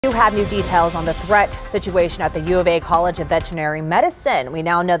You have new details on the threat situation at the U of A College of Veterinary Medicine. We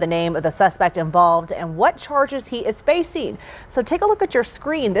now know the name of the suspect involved and what charges he is facing. So take a look at your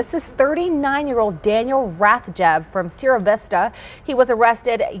screen. This is 39-year-old Daniel Rathjeb from Sierra Vista. He was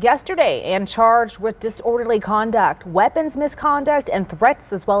arrested yesterday and charged with disorderly conduct, weapons misconduct, and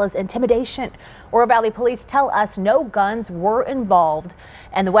threats, as well as intimidation. Oro Valley Police tell us no guns were involved,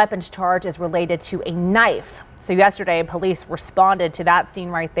 and the weapons charge is related to a knife. So yesterday, police responded to that scene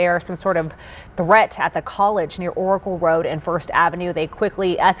right there, some sort of threat at the college near Oracle Road and First Avenue. They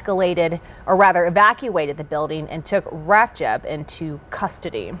quickly evacuated the building and took Rathjeb into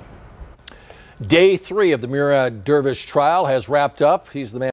custody. Day 3 of the Murad Dervish trial has wrapped up. He's the man